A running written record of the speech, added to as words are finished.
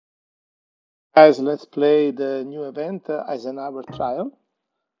Guys, let's play the new event, Eisenhower trial.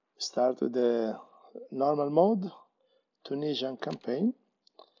 Start with the normal mode, Tunisian campaign.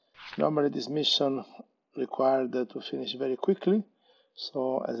 Normally this mission required to finish very quickly,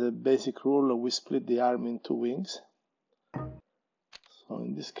 so as a basic rule we split the army in two wings. So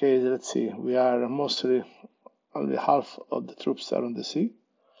in this case, let's see, we are mostly only half of the troops are on the sea.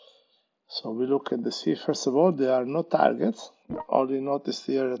 So we look at the sea. First of all, there are no targets. Only notice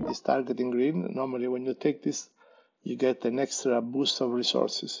here this target in green. Normally when you take this, you get an extra boost of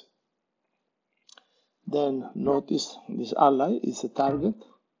resources. Then notice this ally is a target.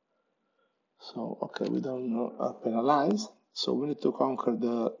 So, okay, we don't penalize. So we need to conquer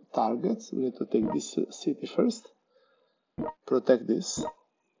the targets. We need to take this city first. Protect this.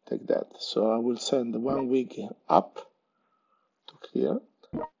 Take that. So I will send one wing up to clear.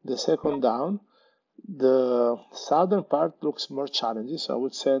 The second down. The southern part looks more challenging, so I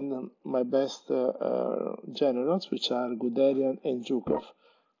would send my best generals, which are Guderian and Zhukov,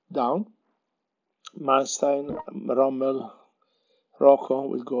 down. Manstein, Rommel, Rocco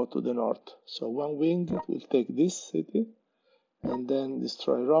will go to the north. So one wing will take this city and then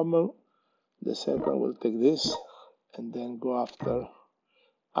destroy Rommel. The second will take this and then go after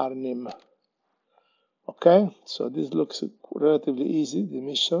Arnim. Okay, so this looks relatively easy, the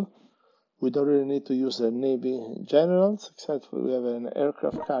mission. We don't really need to use the Navy generals, except for we have an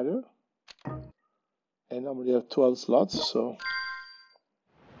aircraft carrier. And normally have 12 slots, so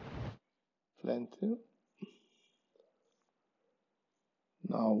plenty.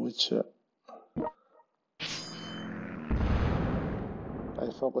 Now, which I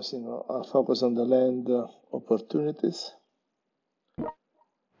focus on the land opportunities.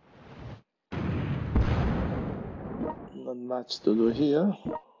 Not much to do here.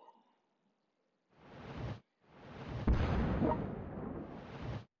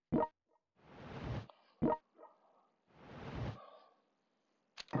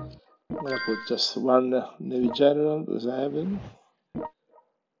 I'm gonna put just one Navy general because I have him,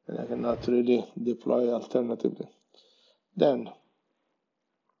 and I cannot really deploy alternatively. Then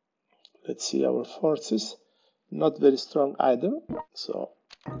let's see our forces. Not very strong either. So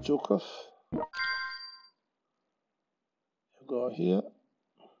Zhukov, you go here.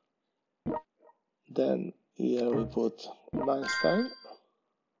 Then here we put Manstein,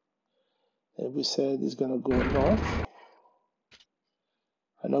 and we said it's gonna go north.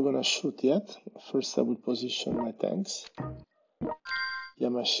 I'm not gonna shoot yet. First I will position my tanks.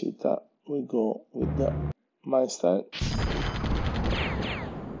 Yamashita will go with the Manstein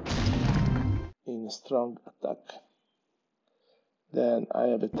in strong attack. Then I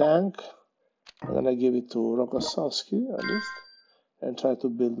have a tank. I'm gonna give it to Rokossovsky at least, and try to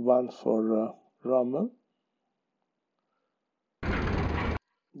build one for Rommel.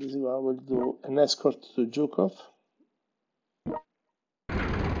 This one will do an escort to Zhukov.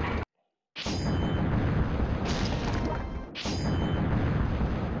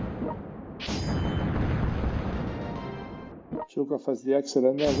 Zhukov has the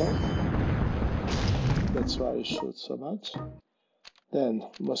excellent level. That's why he shoots so much. Then,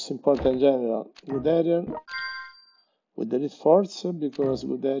 most important general, Guderian with the elite force, because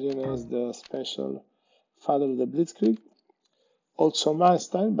Guderian has the special father of the Blitzkrieg. Also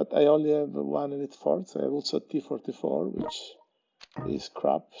Manstein, but I only have one elite force. I have also T-44, which is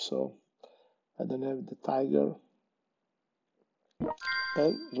crap, so I don't have the Tiger.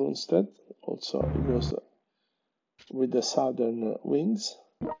 And Runstedt, also it goes with the southern wings.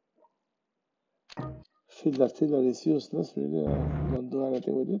 Field artillery is useless, really. I don't do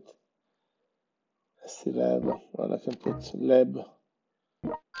anything with it. I still have, well, I can put Leb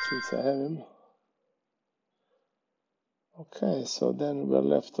since I have him. Okay, so then we're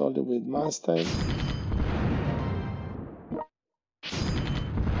left only with Manstein.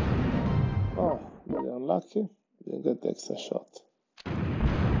 Oh, very unlucky. Didn't get the extra shot.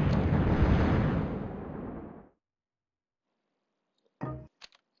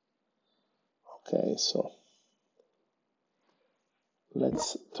 Okay, so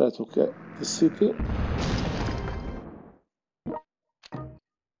let's try to get the city.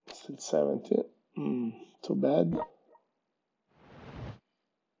 Still 70. Too bad.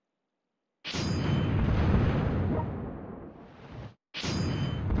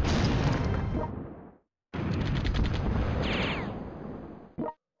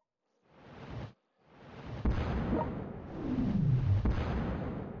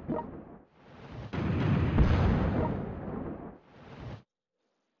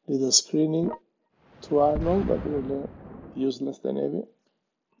 Little screening to Arnold, but really useless the Navy.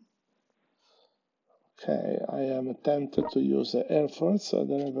 Okay, I am tempted to use the Air Force, so I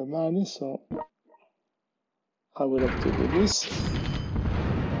don't have the money, so I will have to do this.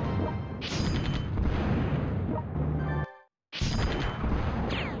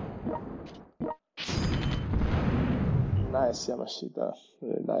 Nice Yamashita,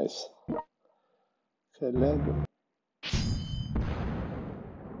 very nice. Okay, lab.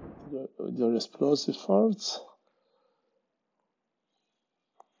 Your explosive forts.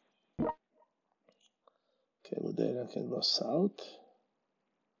 Okay, well then I can go south.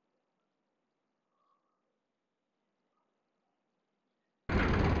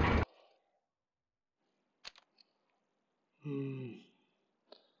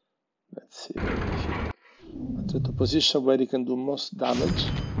 Let's see. I try to position where he can do most damage.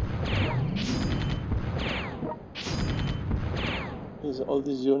 Because all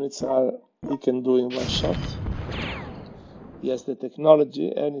these units are he can do in one shot. He has the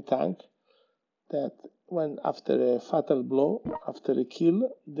technology, any tank, that when after a fatal blow, after a kill,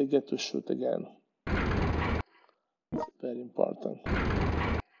 they get to shoot again. It's very important.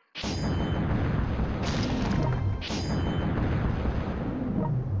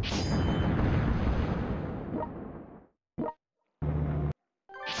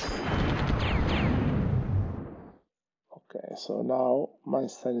 Okay, so now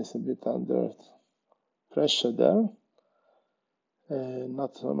Mainstein is a bit under pressure there.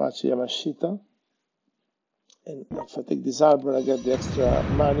 Not so much Yamashita. And if I take this arbor, I get the extra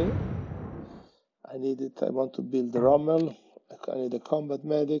money. I need it. I want to build the Rommel. I need a combat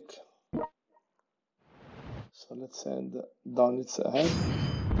medic. So let's send Donitz ahead.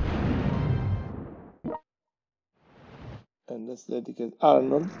 And let's dedicate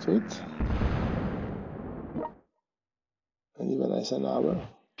Arnold to it. And even Eisenhower.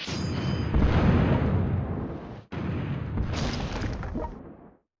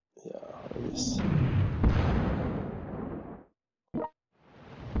 Yeah, it is.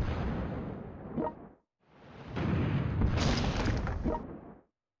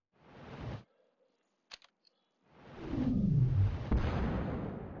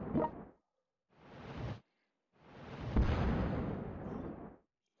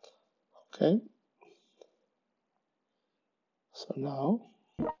 Okay. So now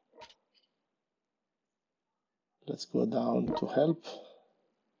let's go down to help.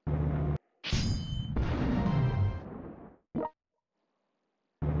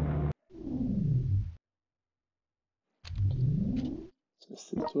 It's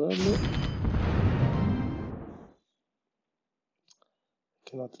still too early.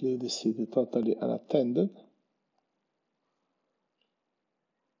 Cannot leave the city totally unattended.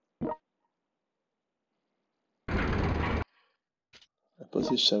 A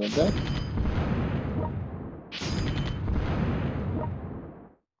position of that.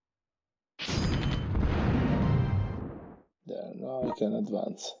 There, now I can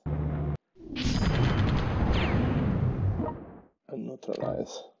advance. And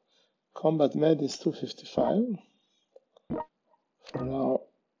neutralize. Combat med is 255. For now,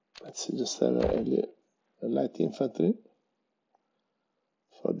 let's just have a light infantry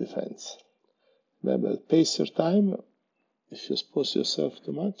for defense. Remember, pace your time. If you expose yourself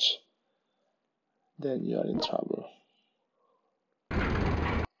too much, then you are in trouble.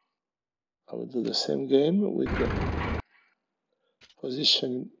 I will do the same game with the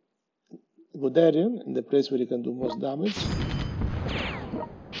position Guderian in the place where you can do most damage.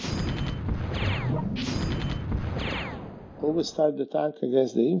 Always start the tank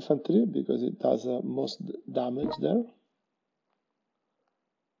against the infantry because it does most damage there.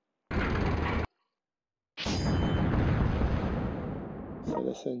 So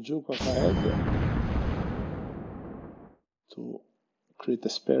let's send Zhukov ahead to create a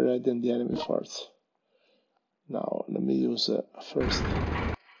spare ready in the enemy force. Now let me use first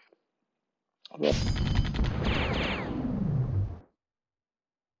rock.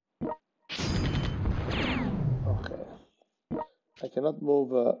 Okay. I cannot move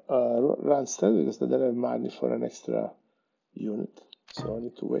Randstad because they don't have money for an extra unit, so I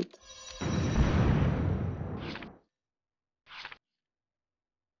need to wait.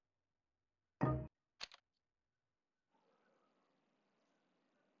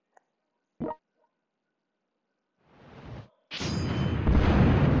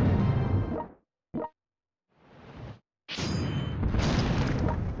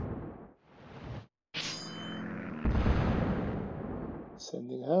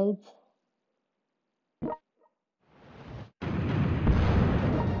 Sending help.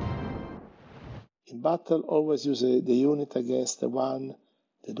 In battle, always use the unit against the one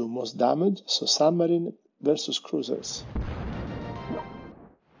that do most damage, so submarine versus cruisers.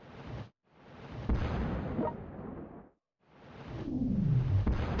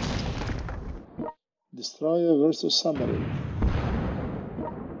 Destroyer versus submarine.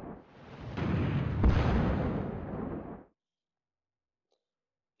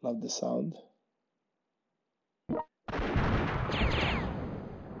 Love the sound.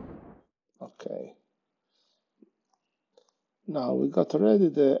 Okay. Now we got already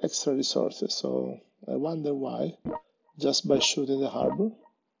the extra resources, so I wonder why. Just by shooting the harbor.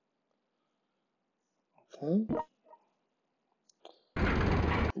 Okay.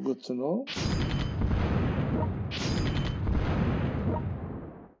 Good to know.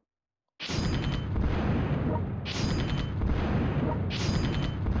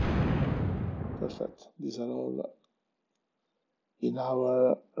 Perfect. These are all in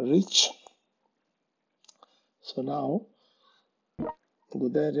our reach. So now,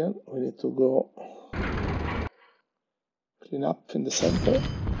 good area. We need to go clean up in the center.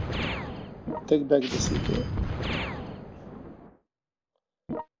 Take back the city.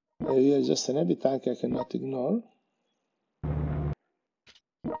 Here is just an heavy tank I cannot ignore.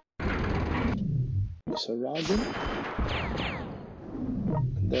 We surround him.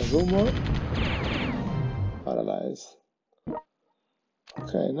 And then rumor. Paralyze.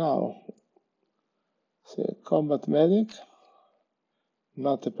 Okay, now, see, combat medic.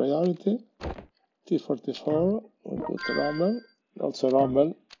 Not a priority. T-44, we put Rommel. Also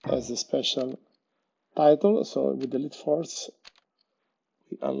Rommel has a special title, so with the Elite Force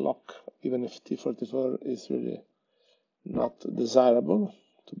we unlock, even if T-44 is really not desirable,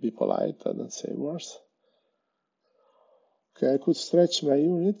 to be polite, I don't say worse. Okay, I could stretch my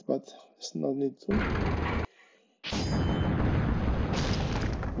unit, but there's no need to.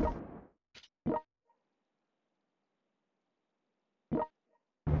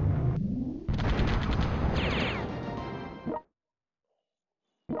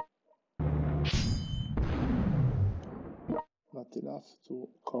 Not enough to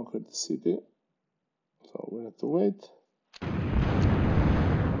conquer the city, so we have to wait.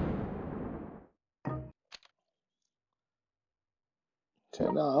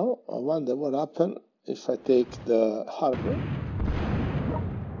 Okay, now I wonder what happens if I take the harbor.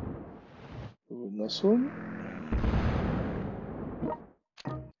 We will know soon.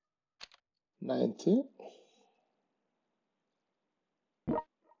 90.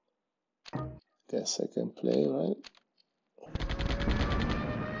 Guess I can play, right?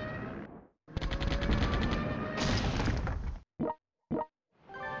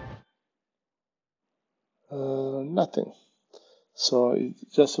 Nothing. So it's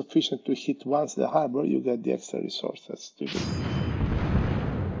just sufficient to hit once the harbor, you get the extra resource. That's stupid.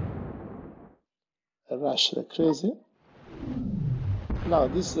 I rush like crazy. Now,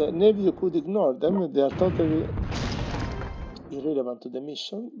 this navy, you could ignore them. They are totally irrelevant to the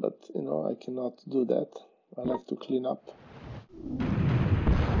mission, but, you know, I cannot do that. I like to clean up.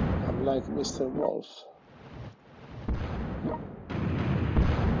 I'm like Mr. Wolf.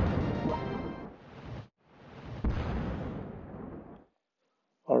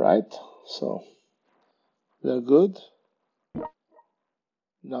 All right, so they're good.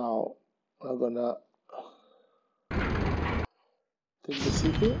 Now, I'm gonna take the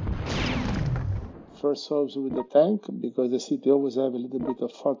city. First solves with the tank, because the city always have a little bit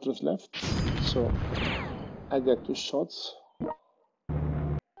of fortress left. So I get 2 shots.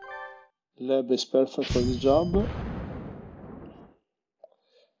 Lab is perfect for this job.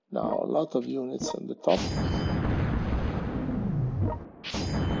 Now a lot of units on the top.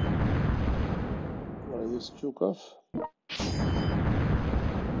 I'm gonna use Zhukov.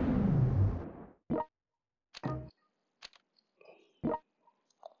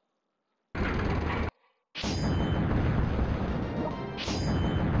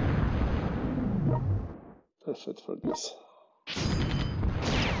 Perfect for this.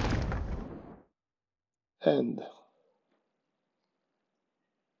 And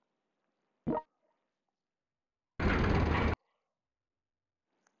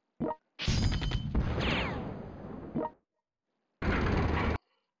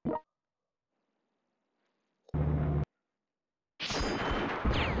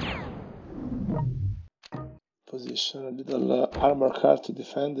position a little armor car to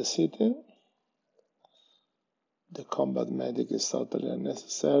defend the city. The combat medic is totally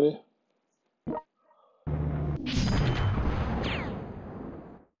unnecessary.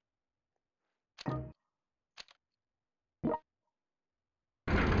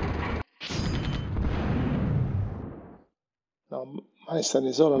 Now my son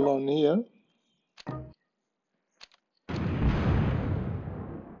is all alone here.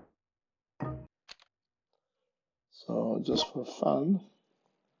 So just for fun,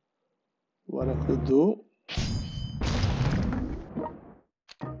 what I could do,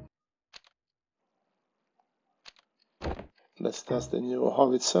 Let's test the new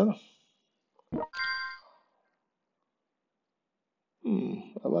howitzer.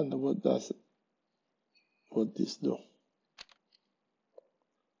 I wonder what this do.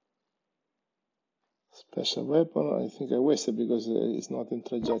 Special weapon, I think I wasted because it's not in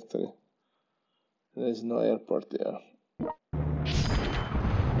trajectory. There is no airport there.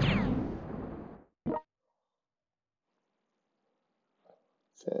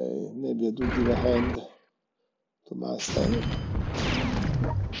 Okay, maybe I do give a hand to Mustang.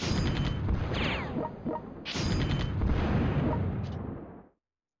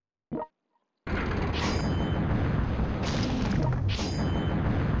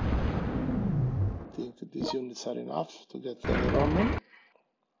 I think these units are enough to get Rommel.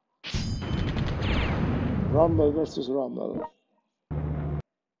 Rommel versus Rommel.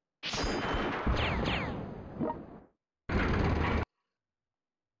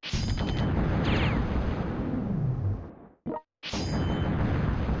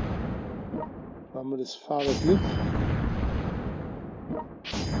 Rommel is far asleep.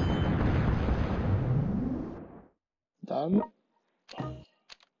 Done.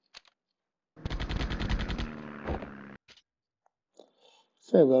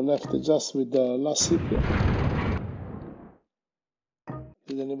 Okay, we're left just with the last city.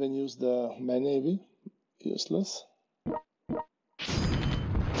 Didn't even use my navy. Useless.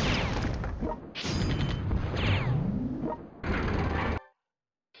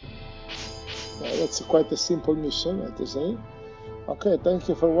 That's quite a simple mission, I have to say. Okay, thank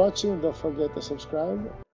you for watching. Don't forget to subscribe.